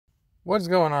What's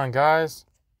going on, guys?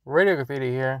 Radio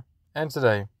Graffiti here, and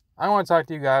today I want to talk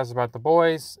to you guys about The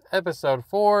Boys, episode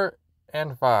 4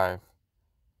 and 5.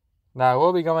 Now,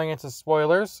 we'll be going into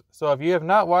spoilers, so if you have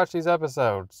not watched these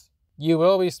episodes, you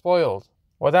will be spoiled.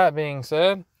 With that being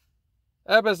said,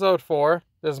 episode 4,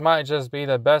 this might just be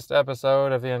the best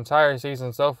episode of the entire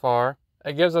season so far.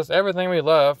 It gives us everything we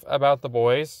love about The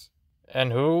Boys,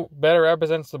 and who better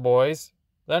represents The Boys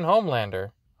than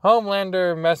Homelander?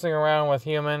 Homelander messing around with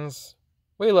humans.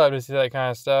 We love to see that kind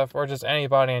of stuff, or just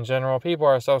anybody in general. People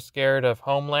are so scared of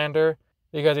Homelander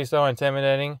because he's so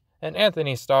intimidating. And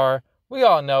Anthony Starr, we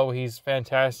all know he's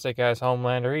fantastic as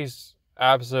Homelander. He's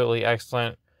absolutely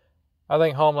excellent. I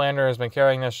think Homelander has been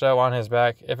carrying this show on his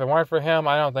back. If it weren't for him,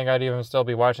 I don't think I'd even still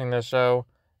be watching this show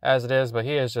as it is, but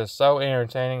he is just so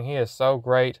entertaining. He is so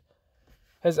great.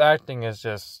 His acting is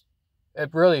just,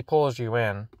 it really pulls you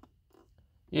in.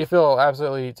 You feel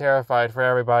absolutely terrified for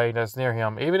everybody that's near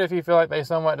him. Even if you feel like they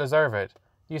somewhat deserve it,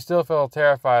 you still feel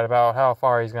terrified about how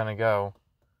far he's going to go.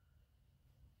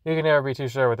 You can never be too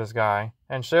sure with this guy.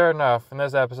 And sure enough, in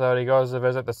this episode, he goes to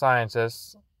visit the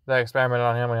scientists that experimented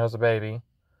on him when he was a baby.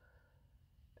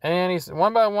 And he,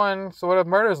 one by one, sort of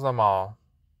murders them all.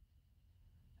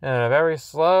 In a very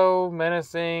slow,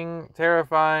 menacing,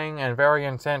 terrifying, and very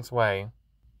intense way.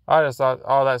 I just thought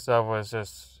all that stuff was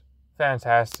just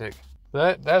fantastic.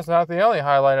 But that's not the only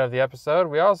highlight of the episode.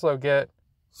 We also get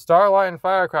Starlight and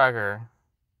Firecracker.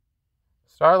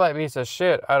 Starlight beats the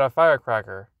shit out of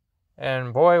Firecracker.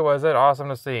 And boy, was it awesome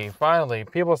to see. Finally,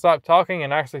 people stopped talking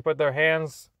and actually put their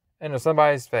hands into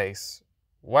somebody's face.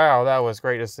 Wow, that was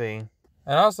great to see.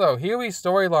 And also, Hughie's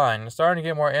storyline is starting to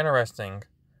get more interesting.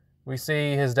 We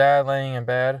see his dad laying in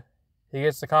bed. He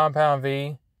gets the compound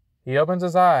V. He opens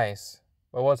his eyes.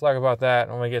 But we'll talk about that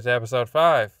when we get to episode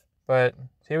 5. But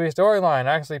Hughie's storyline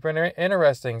actually pretty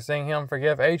interesting, seeing him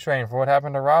forgive A-Train for what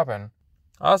happened to Robin.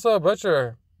 Also,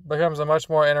 Butcher becomes a much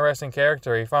more interesting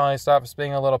character. He finally stops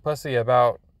being a little pussy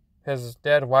about his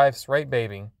dead wife's rape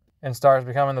baby and starts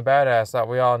becoming the badass that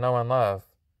we all know and love.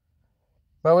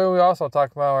 But we will also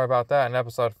talk more about that in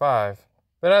episode 5.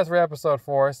 But as for episode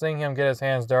 4, seeing him get his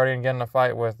hands dirty and get in a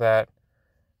fight with that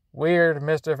weird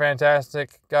Mr.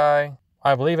 Fantastic guy,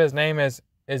 I believe his name is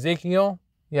Ezekiel.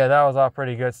 Yeah, that was all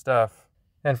pretty good stuff.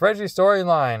 And Frenchie's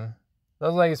storyline.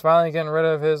 Looks like he's finally getting rid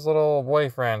of his little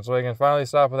boyfriend so he can finally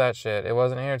stop with that shit. It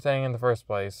wasn't entertaining in the first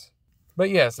place.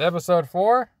 But yes, episode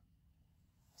 4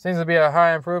 seems to be a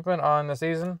high improvement on the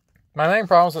season. My main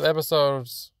problems with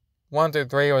episodes 1 through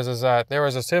 3 was that there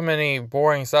was just too many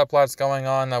boring subplots going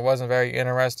on that wasn't very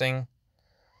interesting.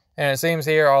 And it seems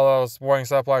here all those boring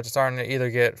subplots are starting to either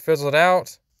get fizzled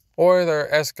out or they're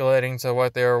escalating to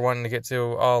what they were wanting to get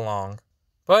to all along.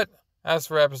 But as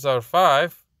for episode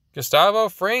 5, Gustavo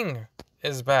Fring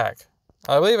is back.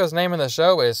 I believe his name in the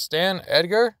show is Stan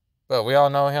Edgar, but we all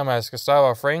know him as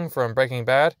Gustavo Fring from Breaking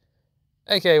Bad,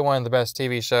 aka one of the best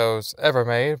TV shows ever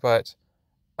made, but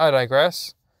I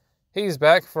digress. He's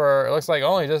back for, it looks like,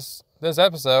 only just this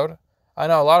episode. I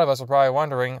know a lot of us are probably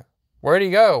wondering, where'd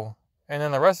he go? And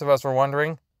then the rest of us were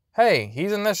wondering, hey,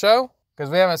 he's in this show?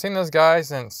 Because we haven't seen this guy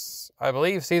since, I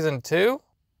believe, season 2?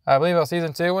 I believe it was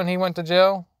season 2 when he went to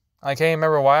jail. I can't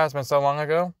remember why, it's been so long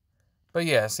ago. But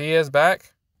yes, he is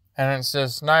back. And it's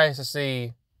just nice to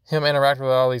see him interact with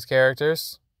all these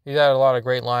characters. He's had a lot of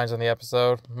great lines in the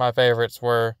episode. My favorites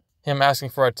were him asking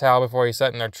for a towel before he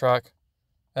sat in their truck.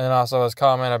 And then also his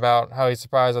comment about how he's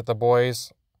surprised that the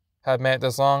boys had made it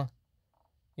this long.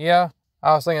 Yeah,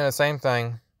 I was thinking the same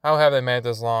thing. How have they made it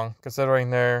this long, considering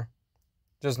they're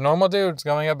just normal dudes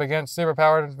going up against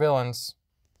superpowered villains?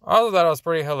 I also thought it was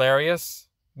pretty hilarious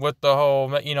with the whole,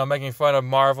 making fun of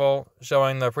Marvel,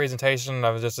 showing the presentation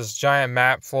of just this giant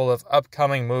map full of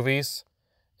upcoming movies.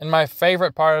 And my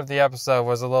favorite part of the episode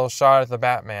was a little shot at the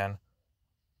Batman.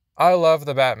 I love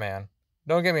the Batman.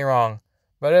 Don't get me wrong,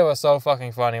 but it was so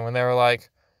fucking funny when they were like,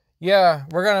 yeah,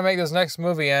 we're going to make this next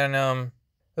movie and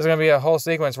there's going to be a whole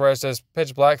sequence where it's just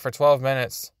pitch black for 12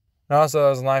 minutes. And also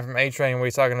there's a line from A-Train where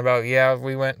he's talking about, yeah,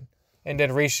 we went and did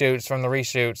reshoots from the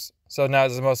reshoots. So now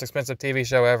it's the most expensive TV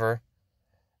show ever.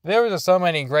 There were just so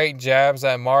many great jabs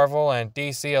at Marvel and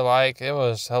DC alike. It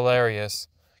was hilarious.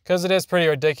 Because it is pretty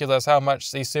ridiculous how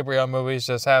much these superhero movies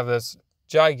just have this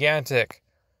gigantic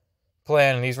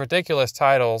plan and these ridiculous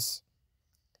titles.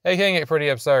 It can get pretty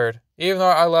absurd. Even though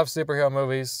I love superhero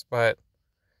movies, but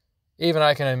even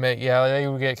I can admit, yeah, they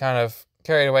would get kind of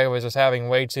carried away with just having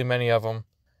way too many of them.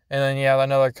 And then, yeah,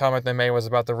 another comment they made was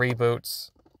about the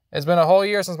reboots. It's been a whole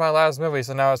year since my last movie,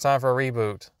 so now it's time for a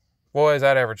reboot. Boy, is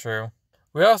that ever true.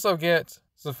 We also get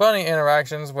some funny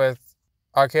interactions with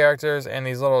our characters and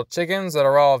these little chickens that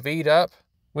are all V'd up.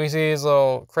 We see these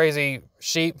little crazy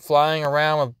sheep flying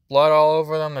around with blood all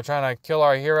over them. They're trying to kill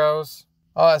our heroes.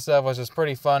 All that stuff was just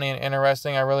pretty funny and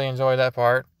interesting. I really enjoyed that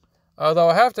part. Although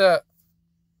I have to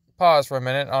pause for a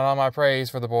minute on all my praise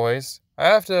for the boys. I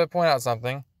have to point out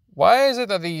something. Why is it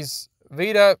that these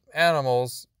beat up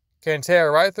animals can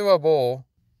tear right through a bull?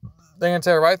 They can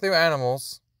tear right through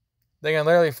animals. They can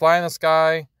literally fly in the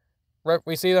sky.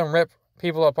 We see them rip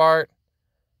people apart.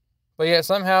 But yet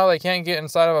somehow they can't get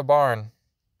inside of a barn.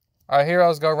 Our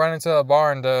heroes go run into a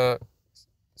barn to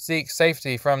seek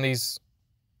safety from these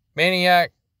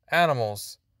maniac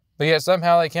animals. But yet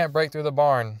somehow they can't break through the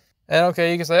barn. And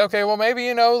okay, you can say, okay, well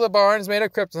maybe, the barn's made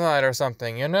of kryptonite or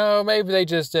something. Maybe they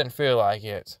just didn't feel like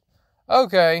it.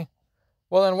 Okay,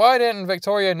 well then why didn't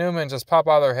Victoria and Newman just pop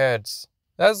out of their heads?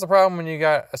 That's the problem when you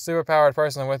got a superpowered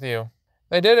person with you.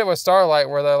 They did it with Starlight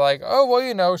where they're like, oh,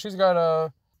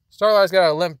 well, Starlight's got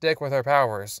a limp dick with her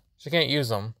powers. She can't use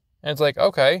them. And it's like,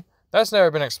 okay, that's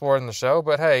never been explored in the show,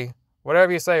 but hey,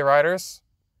 whatever you say, writers.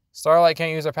 Starlight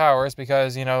can't use her powers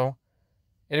because, it'd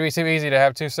be too easy to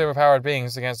have two superpowered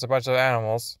beings against a bunch of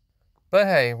animals. But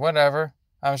hey, whatever.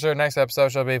 I'm sure next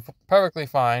episode she'll be perfectly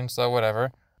fine, so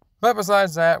whatever. But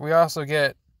besides that, we also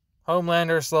get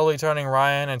Homelander slowly turning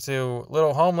Ryan into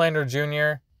little Homelander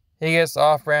Jr. He gets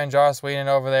off-brand Joss Whedon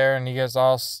over there, and he gets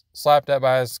all slapped up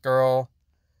by his girl.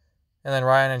 And then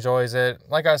Ryan enjoys it.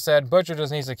 Like I said, Butcher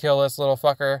just needs to kill this little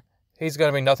fucker. He's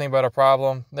going to be nothing but a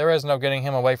problem. There is no getting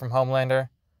him away from Homelander.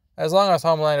 As long as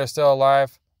Homelander is still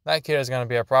alive, that kid is going to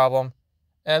be a problem.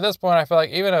 And at this point, I feel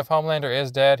like even if Homelander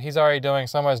is dead, he's already doing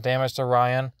so much damage to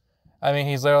Ryan. I mean,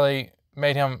 he's literally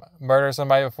made him murder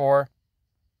somebody before.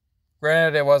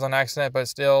 Granted, it was an accident, but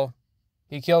still,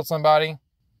 he killed somebody.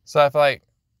 So I feel like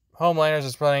Homelander's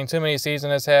just putting too many seeds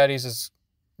in his head. He's just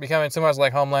becoming too much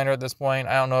like Homelander at this point.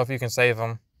 I don't know if you can save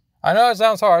him. I know it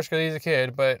sounds harsh because he's a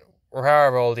kid, or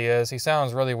however old he is, he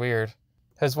sounds really weird.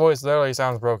 His voice literally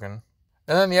sounds broken.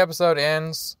 And then the episode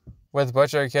ends with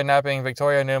Butcher kidnapping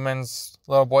Victoria Newman's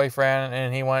little boyfriend,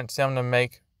 and he wants him to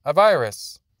make a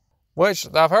virus. Which,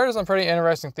 I've heard some pretty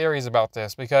interesting theories about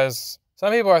this, because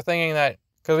some people are thinking that,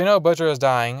 because we know Butcher is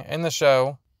dying, in the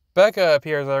show, Becca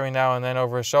appears every now and then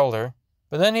over his shoulder,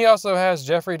 but then he also has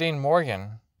Jeffrey Dean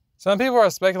Morgan. Some people are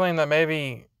speculating that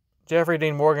maybe Jeffrey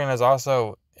Dean Morgan is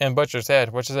also in Butcher's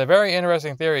head, which is a very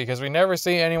interesting theory, because we never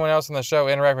see anyone else in the show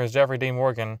interact with Jeffrey Dean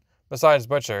Morgan, besides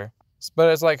Butcher.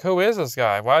 But it's like, who is this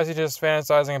guy? Why is he just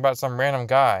fantasizing about some random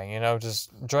guy?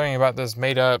 Just dreaming about this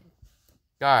made-up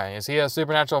guy. Is he a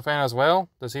Supernatural fan as well?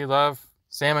 Does he love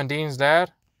Sam and Dean's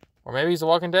dad? Or maybe he's a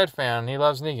Walking Dead fan and he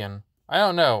loves Negan. I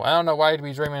don't know. I don't know why he'd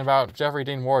be dreaming about Jeffrey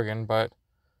Dean Morgan, but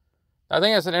I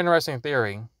think it's an interesting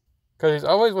theory. Because he's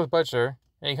always with Butcher,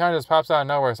 and he kind of just pops out of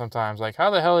nowhere sometimes. Like,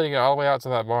 how the hell did he get all the way out to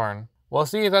that barn? We'll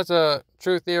see if that's a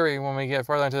true theory when we get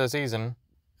further into the season.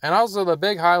 And also, the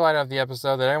big highlight of the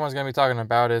episode that everyone's going to be talking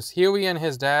about is Hughie and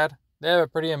his dad. They have a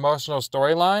pretty emotional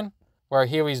storyline where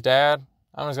Hughie's dad,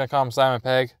 I'm just going to call him Simon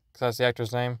Pegg, because that's the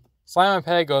actor's name. Simon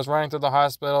Pegg goes running through the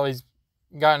hospital. He's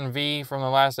gotten V from the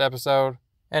last episode.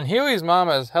 And Hughie's mom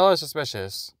is hella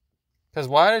suspicious. Because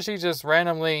why did she just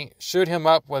randomly shoot him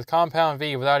up with Compound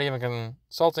V without even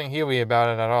consulting Hughie about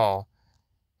it at all?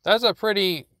 That's a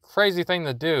pretty crazy thing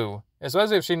to do.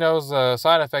 Especially if she knows the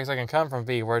side effects that can come from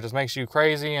V, where it just makes you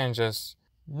crazy and just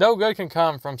no good can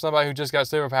come from somebody who just got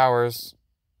superpowers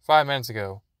 5 minutes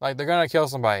ago. Like, they're going to kill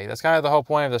somebody. That's kind of the whole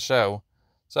point of the show.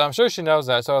 So I'm sure she knows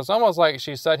that. So it's almost like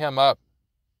she set him up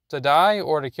to die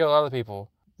or to kill other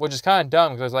people, which is kind of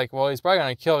dumb because it's like, well, he's probably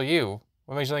going to kill you.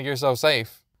 What makes you think you're so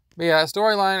safe? But yeah, the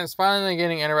storyline is finally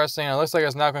getting interesting. It looks like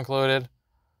it's now concluded.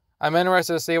 I'm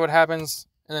interested to see what happens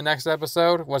in the next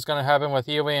episode. What's going to happen with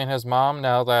Hughie and his mom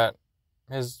now that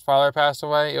his father passed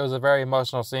away. It was a very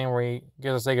emotional scene where he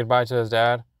gets to say goodbye to his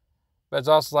dad. But it's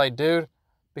also like, dude,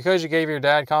 because you gave your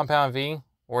dad Compound V,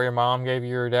 or your mom gave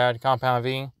your dad Compound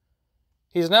V,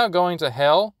 he's now going to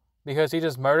hell because he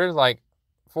just murdered like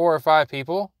 4 or 5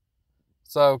 people.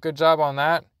 So good job on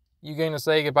that. You getting to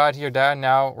say goodbye to your dad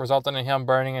now resulting in him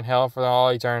burning in hell for all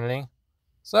eternity.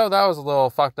 So that was a little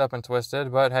fucked up and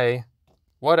twisted, but hey,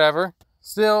 whatever.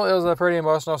 Still, it was a pretty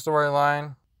emotional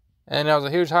storyline. And it was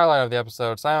a huge highlight of the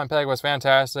episode. Simon Pegg was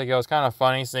fantastic. It was kind of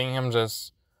funny seeing him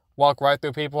just walk right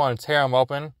through people and tear them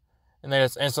open. And they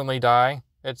just instantly die.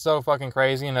 It's so fucking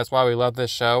crazy, and that's why we love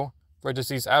this show. For just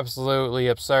these absolutely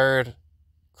absurd,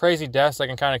 crazy deaths that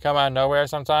can kind of come out of nowhere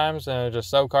sometimes. And they're just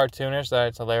so cartoonish that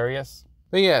it's hilarious.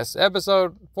 But yes,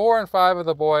 episode 4 and 5 of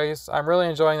The Boys. I'm really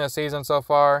enjoying this season so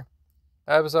far.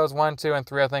 Episodes 1, 2, and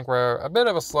 3 I think were a bit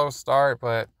of a slow start,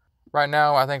 but right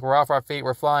now, I think we're off our feet,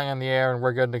 we're flying in the air, and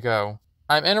we're good to go.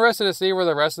 I'm interested to see where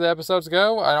the rest of the episodes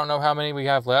go. I don't know how many we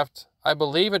have left. I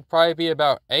believe it'd probably be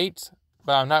about 8,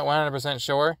 but I'm not 100%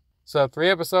 sure. So 3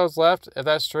 episodes left, if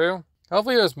that's true.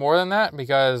 Hopefully there's more than that,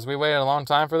 because we waited a long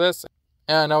time for this.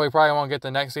 And I know we probably won't get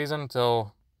the next season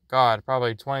till,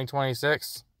 probably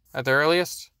 2026 at the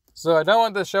earliest. So I don't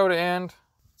want this show to end.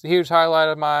 It's a huge highlight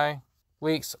of my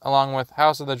weeks, along with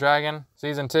House of the Dragon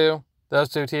Season 2. Those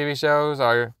 2 TV shows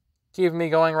are keeping me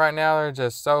going right now. They're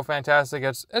just so fantastic.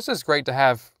 It's just great to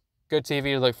have good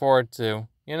TV to look forward to,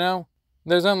 you know?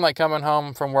 There's nothing like coming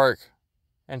home from work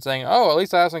and saying, oh, at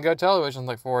least I have some good television to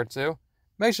look forward to.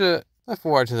 Makes you look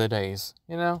forward to the days,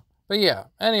 you know? But yeah,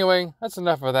 anyway, that's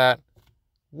enough of that.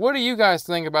 What do you guys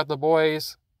think about The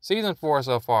Boys Season 4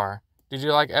 so far? Did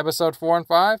you like episode 4 and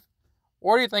 5?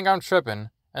 Or do you think I'm tripping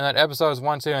and that episodes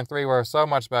 1, 2, and 3 were so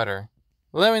much better?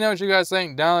 Let me know what you guys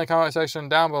think down in the comment section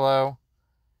down below.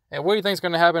 And what do you think is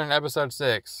going to happen in episode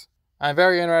 6? I'm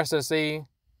very interested to see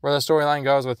where the storyline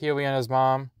goes with Hughie and his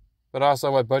mom, but also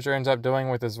what Butcher ends up doing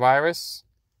with his virus.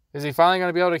 Is he finally going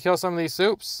to be able to kill some of these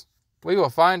soups? We will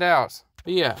find out.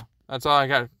 But yeah, that's all I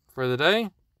got for the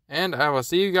day, and I will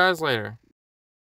see you guys later.